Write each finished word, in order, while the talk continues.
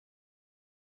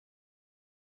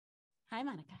Hi,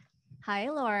 Monica. Hi,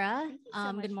 Laura. Thank you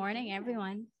so much Good for morning, being here.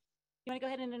 everyone. You want to go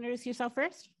ahead and introduce yourself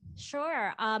first?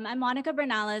 Sure. I'm Monica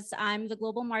Bernales. I'm the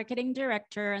Global Marketing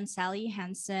Director on Sally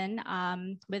Hansen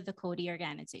with the Coty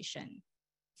organization.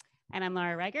 And I'm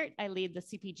Laura Riegert. I lead the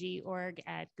CPG org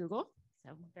at Google.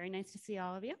 So very nice to see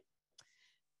all of you.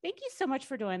 Thank you so much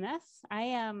for doing this.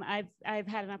 I've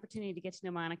had an opportunity to get to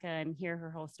know Monica and hear her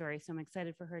whole story. So I'm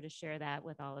excited for her to share that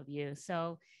with all of you.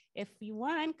 So if you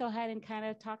want, go ahead and kind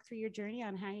of talk through your journey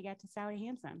on how you got to Sally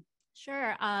Hansen.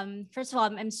 Sure. First of all,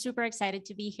 I'm super excited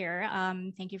to be here.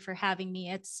 Thank you for having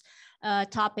me. It's a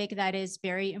topic that is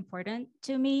very important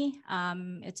to me.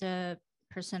 It's a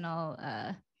personal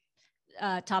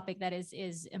topic that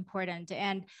is important.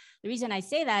 And the reason I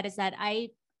say that is that I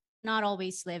not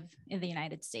always live in the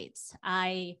United States.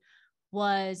 I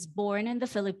was born in the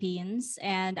Philippines,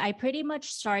 and I pretty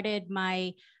much started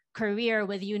my career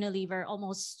with Unilever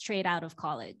almost straight out of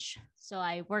college. So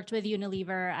I worked with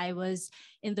Unilever. I was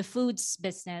in the foods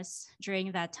business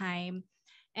during that time,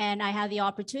 and I had the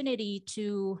opportunity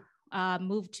to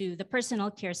move to the personal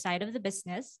care side of the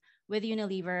business with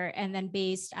Unilever, and then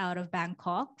based out of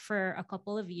Bangkok for a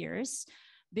couple of years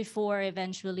before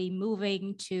eventually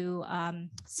moving to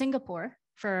Singapore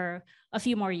for a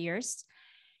few more years.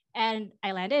 And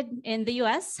I landed in the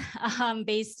US,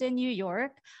 based in New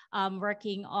York,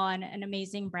 working on an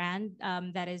amazing brand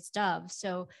that is Dove.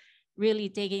 So really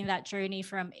taking that journey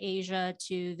from Asia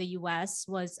to the US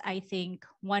was, I think,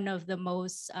 one of the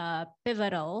most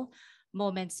pivotal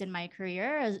moments in my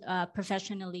career,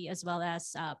 professionally as well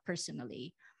as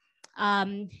personally.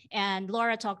 And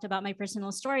Laura talked about my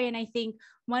personal story. And I think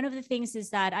one of the things is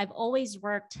that I've always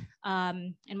worked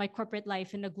in my corporate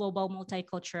life in a global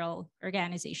multicultural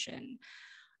organization.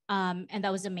 And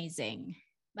that was amazing.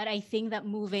 But I think that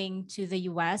moving to the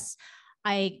US,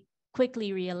 I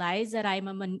quickly realized that I'm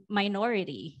a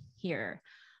minority here.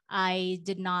 I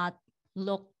did not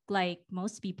look like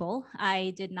most people.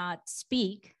 I did not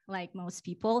speak like most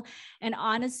people. And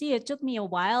honestly, it took me a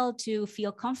while to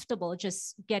feel comfortable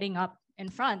just getting up in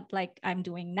front like I'm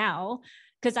doing now,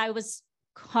 because I was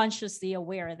consciously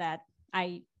aware that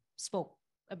I spoke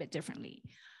a bit differently.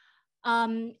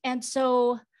 And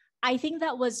so I think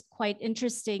that was quite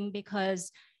interesting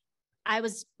because I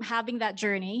was having that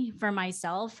journey for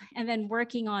myself and then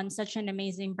working on such an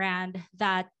amazing brand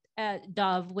that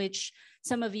Dove, which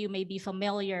some of you may be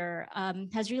familiar,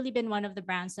 has really been one of the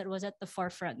brands that was at the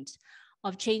forefront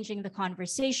of changing the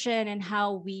conversation and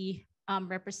how we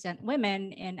represent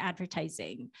women in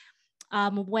advertising.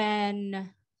 When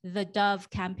the Dove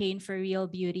campaign for Real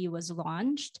Beauty was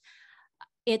launched,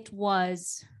 it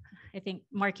was, I think,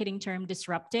 marketing term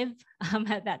disruptive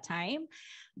at that time,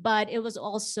 but it was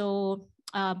also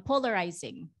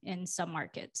polarizing in some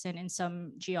markets and in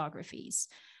some geographies,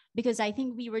 because I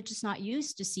think we were just not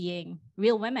used to seeing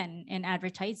real women in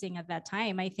advertising at that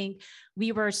time. I think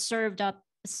we were served up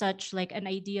such like an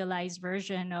idealized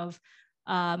version of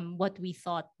what we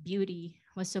thought beauty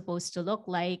was supposed to look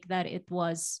like, that it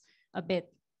was a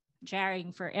bit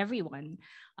jarring for everyone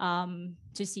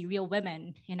to see real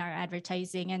women in our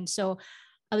advertising. And so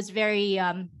I was very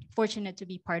fortunate to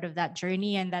be part of that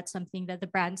journey. And that's something that the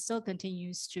brand still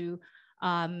continues to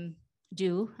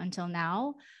do until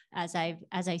now, as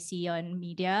I see on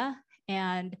media.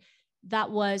 And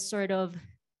that was sort of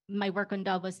my work on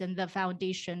Dove was in the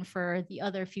foundation for the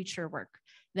other future work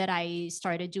that I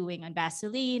started doing on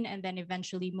Vaseline, and then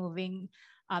eventually moving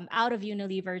out of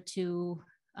Unilever to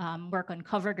work on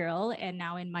CoverGirl, and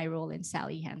now in my role in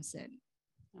Sally Hansen.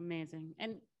 Amazing.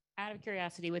 And out of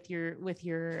curiosity, with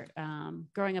your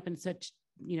growing up in such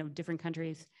different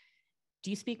countries, do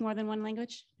you speak more than one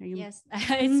language? Yes,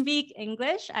 I speak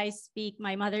English. I speak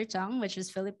my mother tongue, which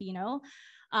is Filipino.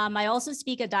 I also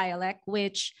speak a dialect,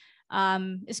 which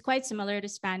is quite similar to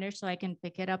Spanish, so I can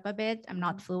pick it up a bit. I'm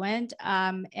not fluent.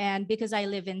 And because I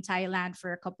live in Thailand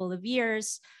for a couple of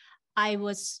years, I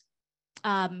was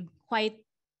quite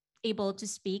able to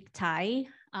speak Thai.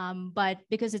 But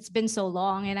because it's been so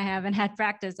long and I haven't had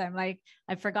practice,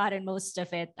 I've forgotten most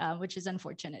of it, which is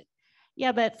unfortunate.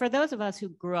 Yeah, but for those of us who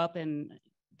grew up in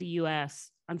the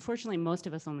US, unfortunately, most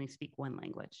of us only speak one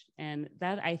language. And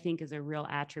that, I think, is a real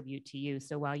attribute to you.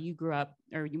 So while you grew up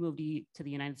or you moved to the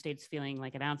United States feeling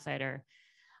like an outsider,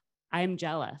 I'm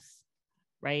jealous,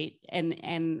 right?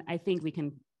 And I think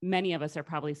many of us are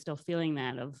probably still feeling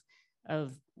that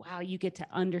of wow, you get to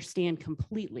understand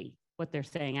completely what they're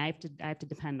saying. I have to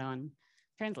depend on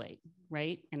translate,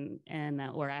 right? And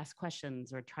or ask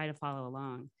questions or try to follow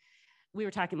along. We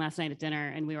were talking last night at dinner,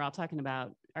 and we were all talking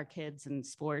about our kids and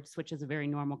sports, which is a very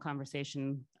normal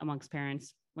conversation amongst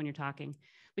parents when you're talking,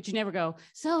 but you never go,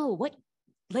 so what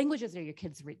languages are your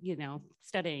kids,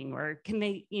 studying, or can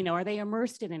they, are they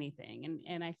immersed in anything?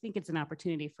 And I think it's an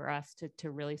opportunity for us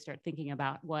to really start thinking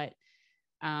about what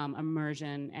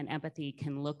immersion and empathy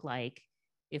can look like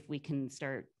if we can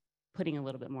start putting a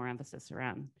little bit more emphasis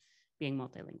around being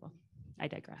multilingual. I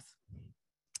digress.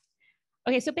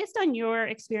 Okay, so based on your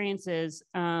experiences,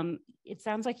 it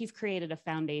sounds like you've created a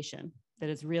foundation that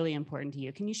is really important to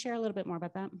you. Can you share a little bit more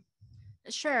about that?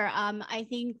 Sure. I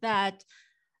think that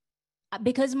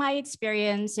because my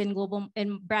experience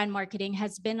in brand marketing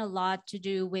has been a lot to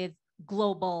do with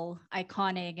global,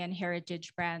 iconic, and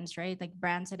heritage brands, right? Like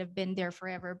brands that have been there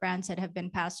forever, brands that have been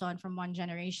passed on from one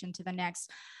generation to the next.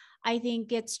 I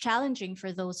think it's challenging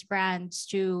for those brands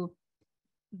to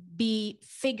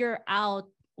figure out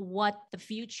what the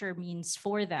future means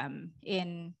for them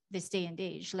in this day and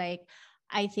age. Like,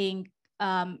 I think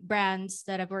brands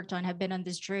that I've worked on have been on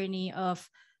this journey of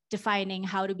defining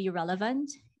how to be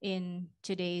relevant in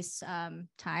today's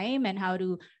time and how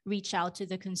to reach out to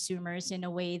the consumers in a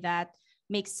way that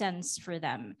makes sense for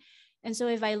them. And so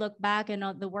if I look back and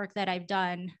the work that I've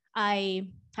done, I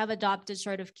have adopted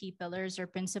sort of key pillars or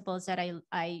principles that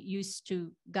I use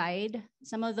to guide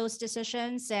some of those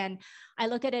decisions. And I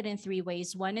look at it in three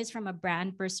ways. One is from a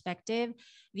brand perspective.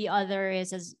 The other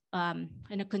is as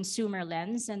in a consumer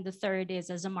lens. And the third is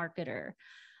as a marketer.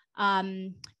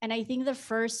 And I think the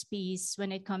first piece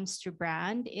when it comes to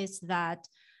brand is that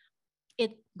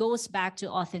it goes back to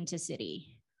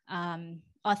authenticity.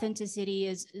 Authenticity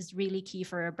is really key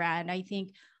for a brand. I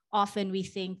think often we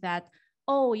think that,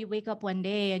 oh, you wake up one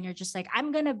day and you're just like,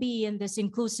 I'm going to be in this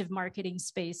inclusive marketing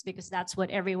space because that's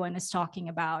what everyone is talking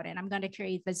about. And I'm going to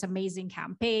create this amazing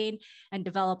campaign and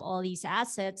develop all these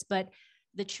assets. But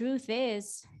the truth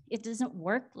is, it doesn't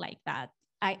work like that.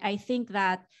 I think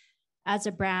that as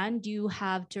a brand, you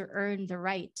have to earn the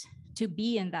right to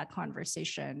be in that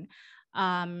conversation.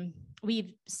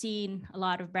 We've seen a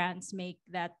lot of brands make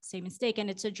that same mistake, and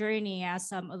it's a journey,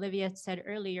 as Olivia said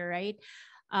earlier, right?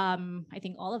 I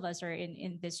think all of us are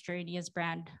in this journey as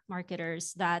brand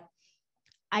marketers. That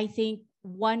I think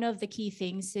one of the key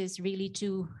things is really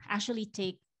to actually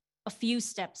take a few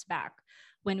steps back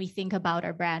when we think about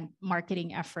our brand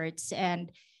marketing efforts.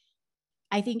 And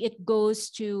I think it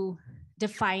goes to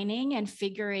defining and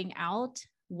figuring out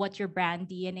what your brand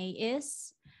DNA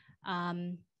is.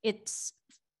 It's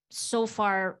so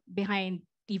far behind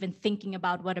even thinking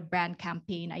about what a brand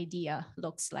campaign idea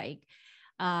looks like.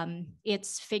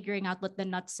 It's figuring out what the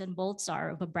nuts and bolts are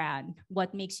of a brand,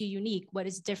 what makes you unique, what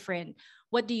is different,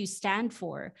 what do you stand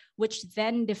for, which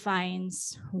then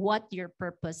defines what your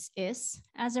purpose is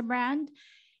as a brand.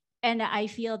 And I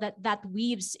feel that that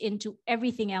weaves into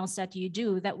everything else that you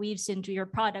do, that weaves into your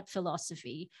product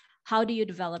philosophy. How do you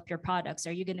develop your products?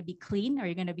 Are you going to be clean? Are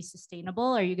you going to be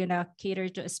sustainable? Are you going to cater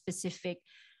to a specific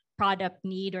product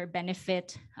need or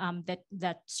benefit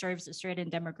that serves a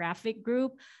certain demographic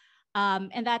group?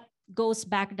 And that goes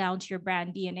back down to your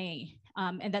brand DNA.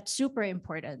 And that's super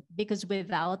important, because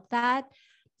without that,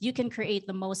 you can create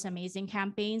the most amazing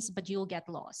campaigns, but you'll get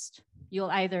lost.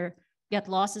 You'll either get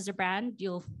lost as a brand,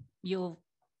 you'll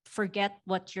forget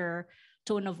what your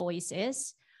tone of voice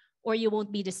is, or you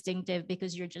won't be distinctive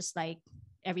because you're just like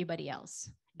everybody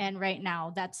else. And right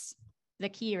now, that's the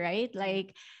key, right?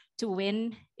 Like, to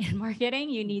win in marketing,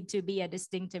 you need to be a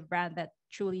distinctive brand that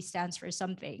truly stands for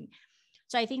something.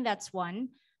 So I think that's one.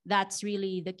 That's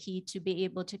really the key to be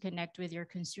able to connect with your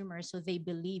consumers so they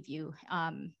believe you.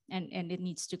 And it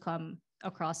needs to come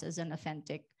across as an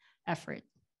authentic effort.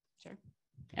 Sure.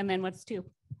 And then what's two?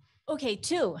 Okay,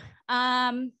 two.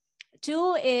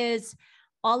 Two is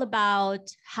all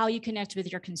about how you connect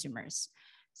with your consumers.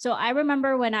 So I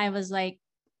remember when I was like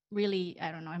really,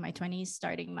 I don't know, in my 20s,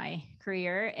 starting my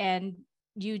career, and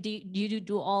you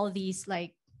do all these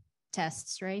like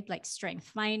tests, right? Like strength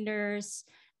finders,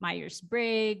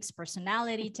 Myers-Briggs,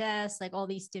 personality tests, like all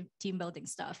these team building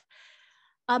stuff.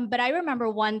 But I remember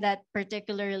one that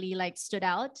particularly like stood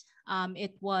out.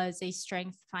 It was a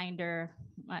strength finder,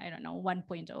 I don't know,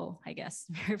 1.0, I guess,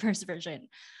 first version.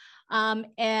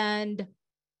 And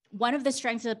one of the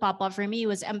strengths that popped up for me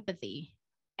was empathy.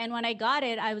 And when I got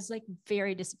it, I was like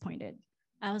very disappointed.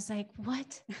 I was like,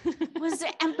 what does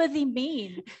the empathy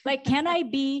mean? Like, can I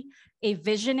be a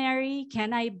visionary?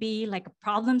 Can I be like a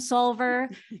problem solver?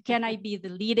 Can I be the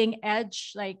leading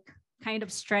edge, like kind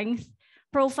of strength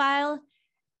profile?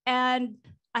 And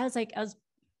I was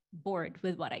bored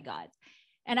with what I got.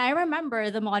 And I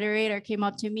remember the moderator came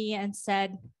up to me and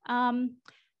said,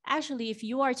 actually, if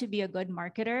you are to be a good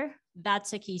marketer,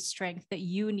 that's a key strength that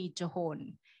you need to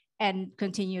hone and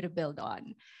continue to build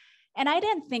on. And I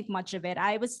didn't think much of it.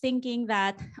 I was thinking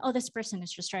that, oh, this person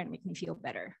is just trying to make me feel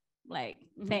better. Like,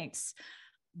 thanks.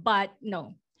 But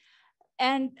no.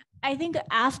 And I think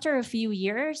after a few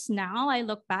years now, I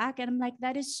look back and I'm like,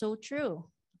 that is so true.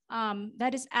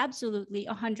 That is absolutely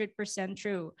 100%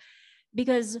 true.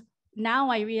 Because now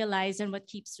I realize, and what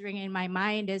keeps ringing in my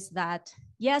mind is that,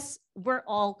 yes, we're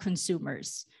all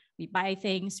consumers. We buy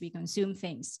things, we consume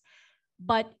things,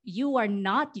 but you are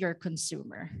not your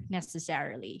consumer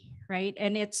necessarily, right?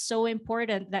 And it's so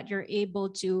important that you're able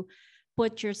to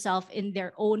put yourself in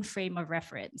their own frame of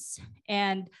reference.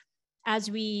 And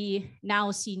as we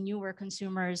now see newer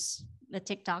consumers, the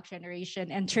TikTok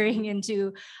generation entering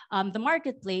into the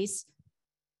marketplace,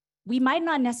 we might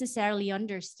not necessarily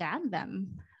understand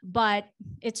them, but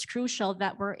it's crucial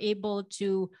that we're able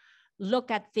to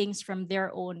look at things from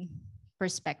their own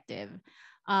perspective.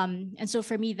 And so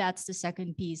for me, that's the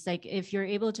second piece. Like, if you're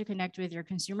able to connect with your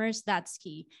consumers, that's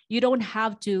key. You don't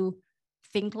have to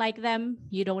think like them.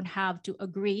 You don't have to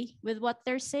agree with what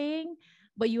they're saying,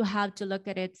 but you have to look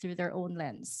at it through their own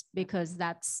lens, because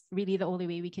that's really the only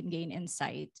way we can gain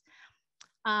insight.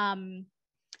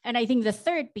 And I think the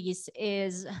third piece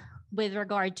is with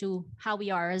regard to how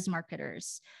we are as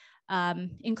marketers.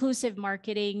 Inclusive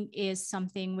marketing is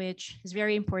something which is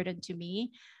very important to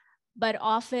me. But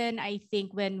often I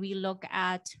think when we look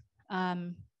at,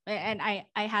 and I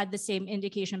had the same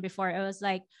indication before, I was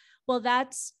like, well,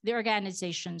 that's the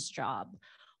organization's job,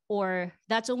 or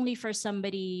that's only for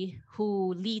somebody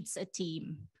who leads a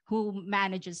team, who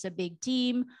manages a big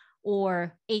team,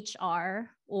 or HR,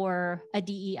 or a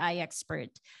DEI expert.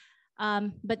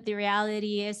 But the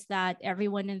reality is that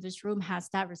everyone in this room has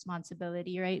that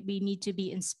responsibility, right? We need to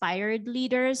be inspired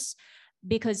leaders,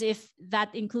 because if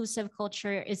that inclusive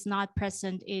culture is not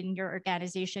present in your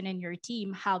organization and your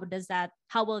team, how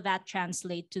will that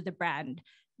translate to the brand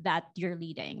that you're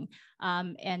leading,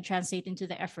 and translate into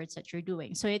the efforts that you're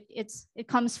doing? So it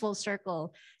comes full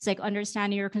circle. It's like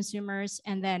understanding your consumers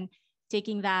and then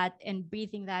taking that and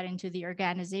breathing that into the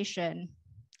organization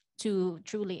to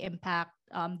truly impact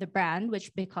the brand,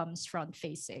 which becomes front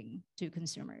facing to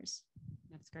consumers.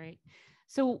 That's great.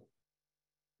 So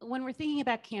when we're thinking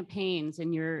about campaigns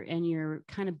and you're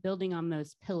kind of building on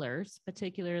those pillars,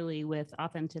 particularly with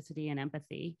authenticity and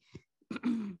empathy,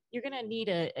 you're going to need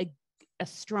a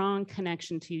strong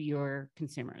connection to your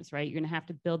consumers, right? You're going to have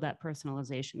to build that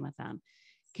personalization with them.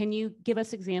 Can you give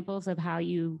us examples of how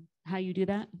you do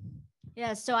that?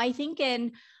 Yeah, so I think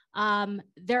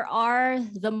there are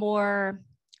the more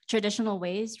traditional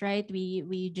ways, right?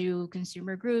 We do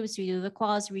consumer groups, we do the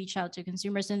calls, reach out to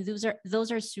consumers, and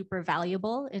those are super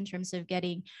valuable in terms of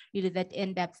getting that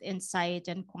in-depth insight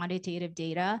and quantitative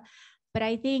data. But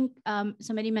I think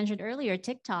somebody mentioned earlier,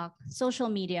 TikTok, social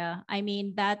media. I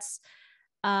mean, that's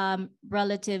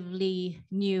relatively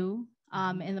new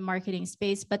in the marketing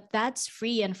space, but that's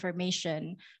free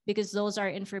information, because those are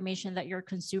information that your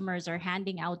consumers are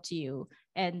handing out to you.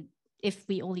 And if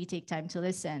we only take time to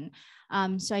listen.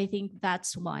 So I think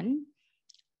that's one.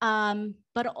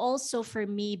 But also for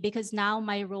me, because now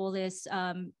my role is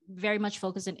very much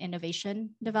focused on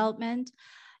innovation development.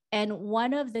 And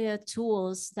one of the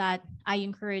tools that I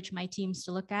encourage my teams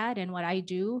to look at, and what I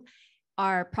do,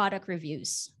 are product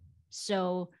reviews.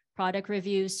 So product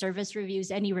reviews, service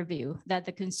reviews, any review that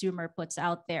the consumer puts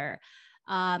out there.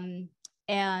 And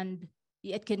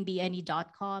it can be any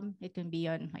 .com, it can be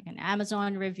on like an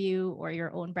Amazon review or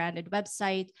your own branded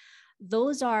website.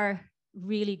 Those are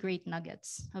really great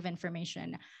nuggets of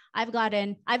information.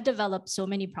 I've developed so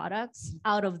many products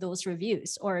out of those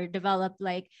reviews, or developed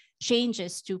like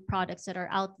changes to products that are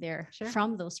out there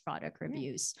from those product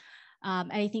reviews.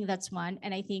 And I think that's one.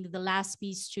 And I think the last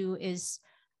piece too is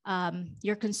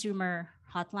your consumer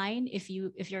hotline. If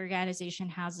your organization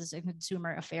has a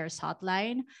consumer affairs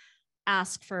hotline,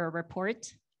 ask for a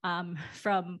report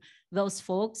from those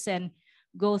folks and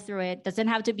go through it. Doesn't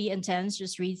have to be intense,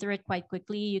 just read through it quite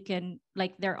quickly. You can,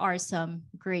 like, there are some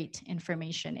great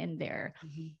information in there.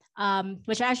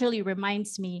 Which actually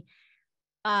reminds me,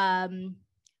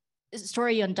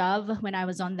 story on Dove. When I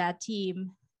was on that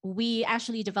team, we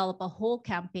actually developed a whole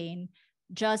campaign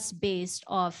just based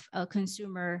off a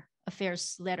consumer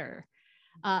affairs letter,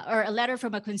 or a letter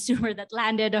from a consumer that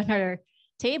landed on our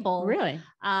table. Really?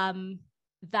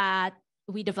 That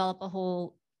we developed a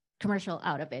whole commercial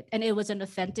out of it. And it was an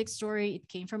authentic story. It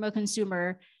came from a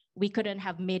consumer. We couldn't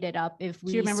have made it up if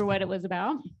we... Do you remember what it was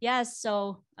about? Yes.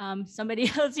 So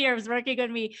somebody else here was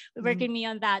working me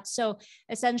on that. So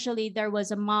essentially there was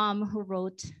a mom who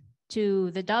wrote to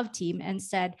the Dove team and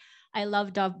said, I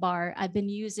love Dove Bar. I've been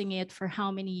using it for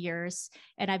how many years?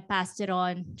 And I've passed it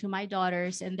on to my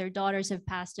daughters, and their daughters have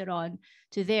passed it on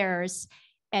to theirs.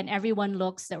 And everyone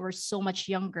looks that we're so much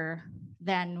younger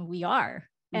than we are.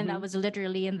 And that was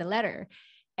literally in the letter.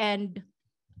 And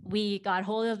we got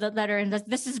hold of the letter, and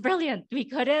this is brilliant. We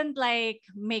couldn't like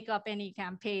make up any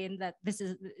campaign that this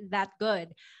is that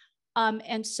good.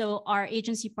 And so our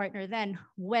agency partner then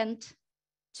went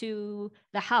to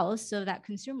the house of that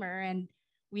consumer, and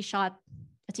we shot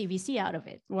a TVC out of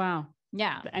it. Wow.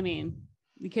 Yeah. I mean,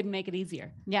 we couldn't make it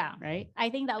easier. Yeah. Right. I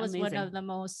think that was Amazing. one of the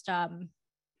most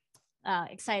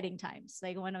exciting times,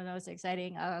 like one of the most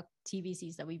exciting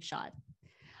TVCs that we've shot.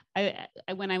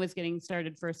 When I was getting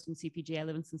started first in CPG, I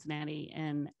live in Cincinnati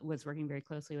and was working very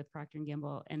closely with Procter &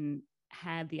 Gamble, and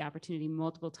had the opportunity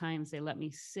multiple times. They let me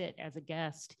sit as a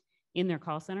guest in their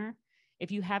call center.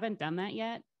 If you haven't done that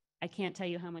yet, I can't tell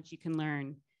you how much you can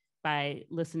learn by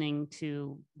listening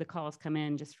to the calls come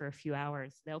in just for a few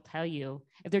hours. They'll tell you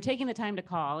if they're taking the time to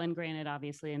call, and granted,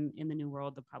 obviously in the new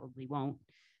world, they probably won't.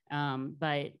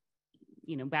 But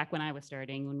you know, back when I was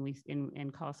starting, when we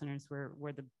in call centers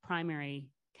were the primary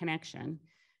connection,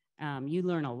 you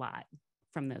learn a lot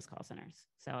from those call centers.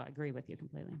 So I agree with you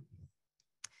completely.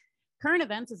 Current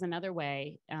events is another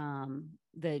way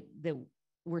that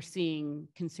we're seeing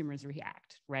consumers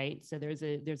react, right? So there's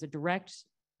a direct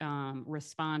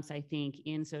response, I think,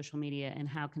 in social media and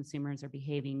how consumers are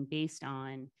behaving based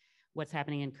on what's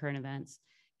happening in current events.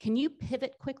 Can you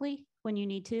pivot quickly when you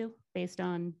need to, based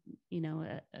on, you know,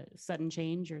 a sudden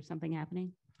change or something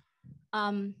happening?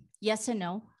 Yes and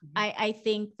no. I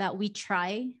think that we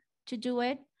try to do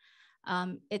it.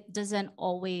 It doesn't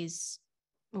always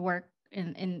work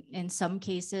in some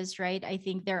cases, right? I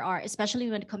think there are, especially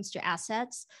when it comes to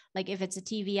assets, like if it's a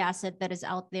TV asset that is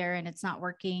out there and it's not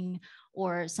working,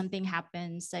 or something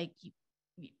happens, like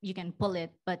you can pull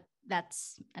it, but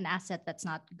that's an asset that's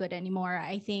not good anymore.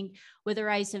 I think with the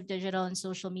rise of digital and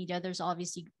social media, there's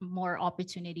obviously more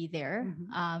opportunity there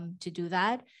to do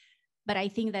that. But I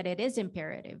think that it is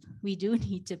imperative. We do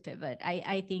need to pivot.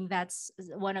 I think that's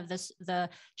one of the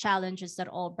challenges that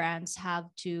all brands have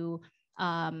to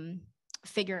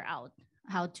figure out,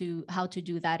 how to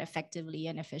do that effectively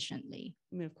and efficiently.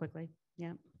 Move quickly.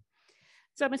 Yeah.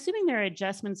 So I'm assuming there are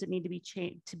adjustments that need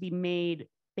to be made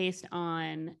based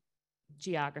on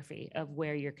geography of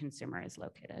where your consumer is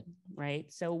located,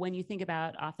 right? So when you think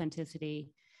about authenticity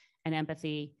and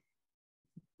empathy,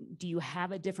 do you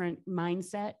have a different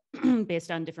mindset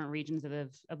based on different regions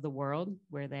of the world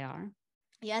where they are?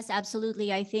 Yes,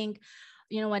 absolutely. I think,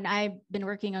 you know, when I've been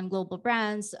working on global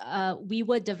brands, we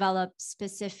would develop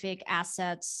specific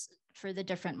assets for the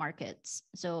different markets.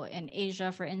 So in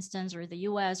Asia, for instance, or the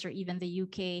US, or even the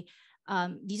UK,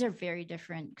 these are very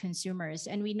different consumers.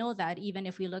 And we know that even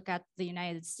if we look at the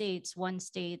United States, one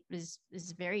state is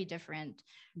very different,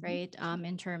 right?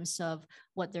 In terms of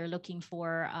what they're looking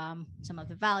for, some of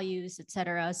the values, et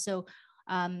cetera. So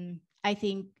I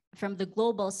think from the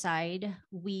global side,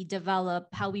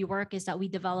 how we work is that we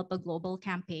develop a global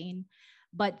campaign,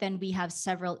 but then we have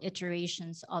several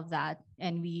iterations of that,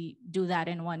 and we do that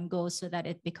in one go so that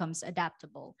it becomes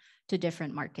adaptable to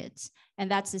different markets.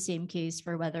 And that's the same case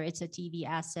for whether it's a TV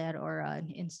asset or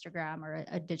an Instagram or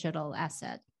a digital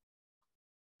asset.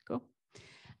 Cool.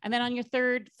 And then on your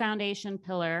third foundation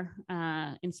pillar,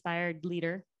 inspired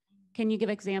leader, can you give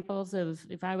examples of,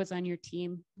 if I was on your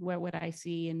team, what would I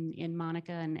see in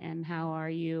Monica, and how are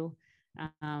you,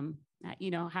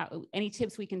 you know, how, any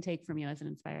tips we can take from you as an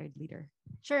inspired leader?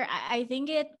 Sure. I think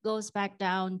it goes back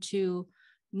down to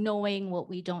knowing what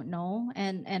we don't know,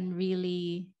 and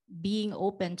really being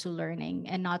open to learning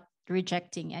and not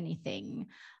rejecting anything.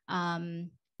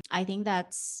 I think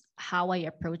that's how I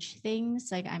approach things.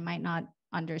 Like, I might not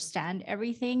understand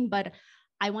everything, but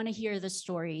I want to hear the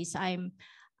stories. I'm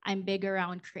big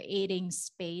around creating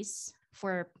space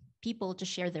for people to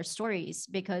share their stories,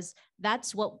 because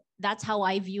that's how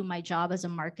I view my job as a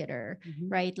marketer,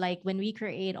 right? Like when we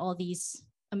create all these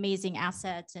amazing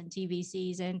assets and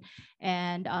TVCs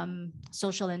and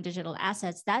social and digital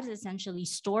assets, that is essentially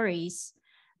stories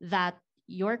that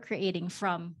you're creating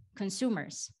from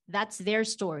consumers. That's their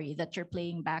story that you're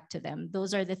playing back to them.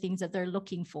 Those are the things that they're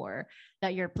looking for,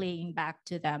 that you're playing back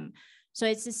to them. So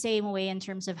it's the same way in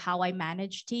terms of how I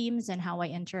manage teams and how I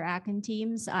interact in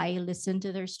teams. I listen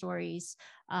to their stories.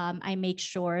 I make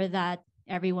sure that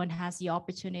everyone has the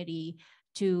opportunity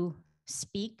to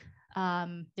speak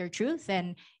their truth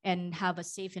and have a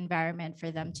safe environment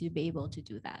for them to be able to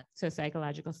do that. So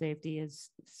psychological safety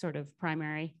is sort of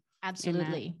primary.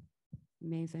 Absolutely.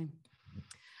 Amazing.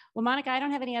 Well, Monica, I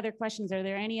don't have any other questions. Are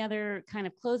there any other kind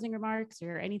of closing remarks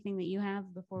or anything that you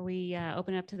have before we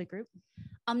open it up to the group?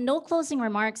 No closing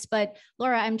remarks, but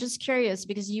Laura, I'm just curious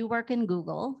because you work in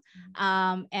Google,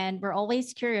 and we're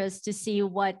always curious to see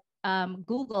what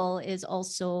Google is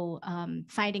also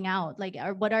finding out. Like,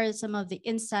 what are some of the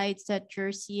insights that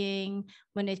you're seeing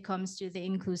when it comes to the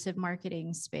inclusive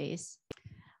marketing space?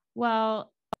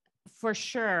 Well, for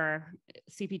sure,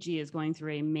 CPG is going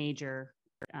through a major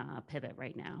pivot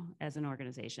right now as an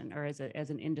organization or as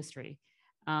an industry.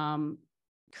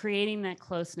 Creating that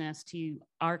closeness to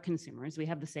our consumers, we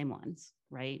have the same ones,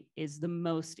 right, is the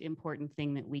most important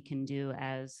thing that we can do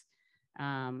as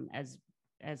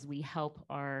we help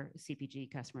our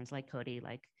CPG customers like Coty,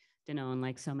 like Danone,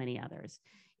 like so many others,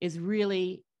 is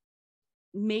really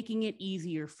making it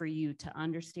easier for you to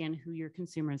understand who your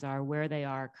consumers are, where they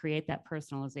are, create that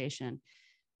personalization.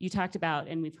 You talked about,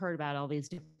 and we've heard about all these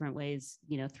different ways,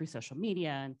 through social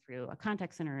media and through a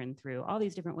contact center and through all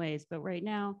these different ways. But right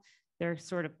now, they're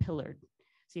sort of pillared.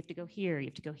 So you have to go here, you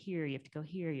have to go here, you have to go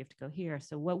here, you have to go here.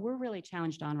 So what we're really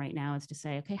challenged on right now is to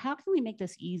say, okay, how can we make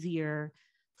this easier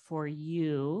for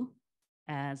you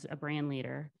as a brand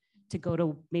leader to go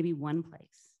to maybe one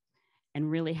place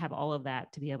and really have all of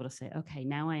that to be able to say, okay,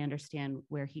 now I understand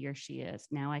where he or she is.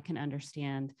 Now I can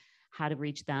understand how to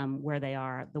reach them where they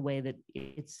are, the way that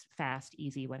it's fast,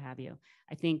 easy, what have you.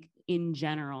 I think in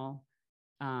general,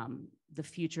 the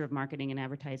future of marketing and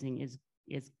advertising is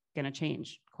going to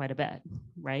change quite a bit,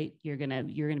 right? You're going to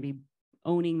be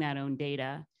owning that own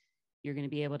data. You're going to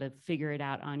be able to figure it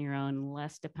out on your own,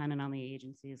 less dependent on the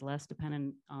agencies, less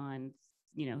dependent on,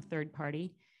 third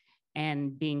party,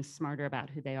 and being smarter about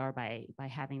who they are by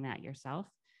having that yourself.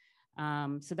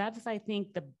 So that's, I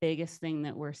think, the biggest thing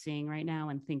that we're seeing right now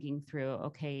and thinking through,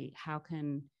 okay, how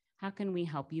can we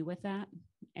help you with that?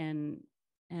 And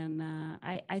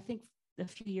I think a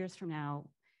few years from now,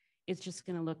 it's just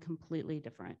going to look completely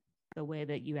different. The way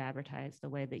that you advertise, the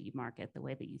way that you market, the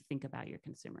way that you think about your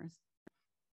consumers.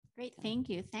 Great. Thank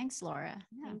you. Thanks, Laura.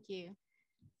 Yeah. Thank you.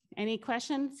 Any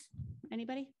questions?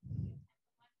 Anybody?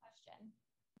 One question.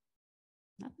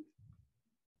 Nothing?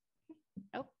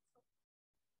 Oh.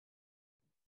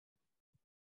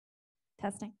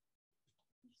 Testing.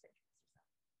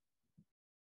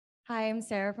 Hi, I'm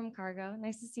Sarah from Cargo.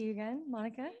 Nice to see you again,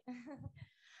 Monica.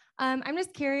 I'm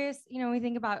just curious, when we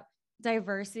think about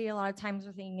diversity, a lot of times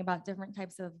we're thinking about different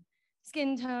types of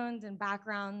skin tones and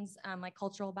backgrounds, like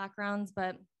cultural backgrounds,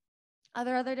 but are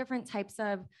there other different types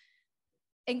of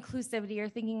inclusivity you're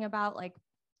thinking about, like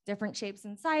different shapes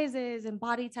and sizes and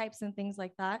body types and things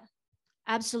like that?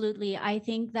 Absolutely. I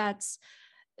think that's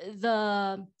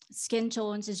the skin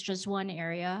tones is just one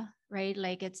area, right?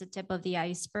 Like it's the tip of the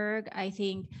iceberg. I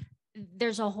think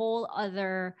there's a whole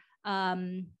other,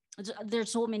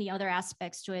 there's so many other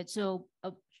aspects to it. So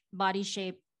body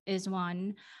shape is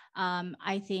one.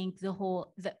 I think the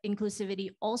inclusivity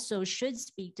also should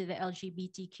speak to the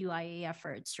LGBTQIA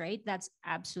efforts, right? That's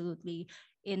absolutely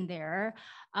in there.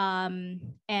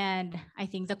 And I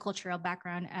think the cultural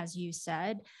background, as you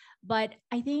said, but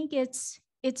I think it's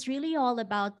really all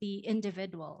about the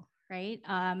individual, right?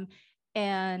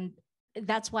 And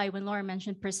that's why when Laura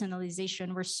mentioned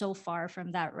personalization, we're so far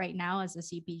from that right now as a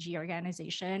CPG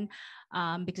organization,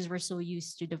 because we're so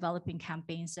used to developing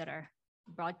campaigns that are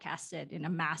broadcasted in a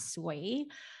mass way.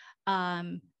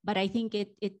 But I think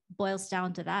it boils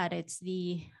down to that. It's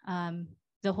the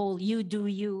whole you do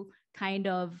you kind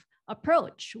of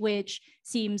approach, which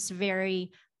seems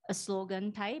very a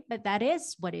slogan type, but that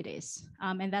is what it is.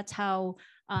 And that's how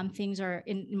things are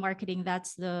in marketing.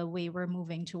 That's the way we're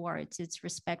moving towards. It's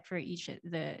respect for each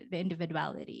the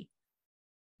individuality.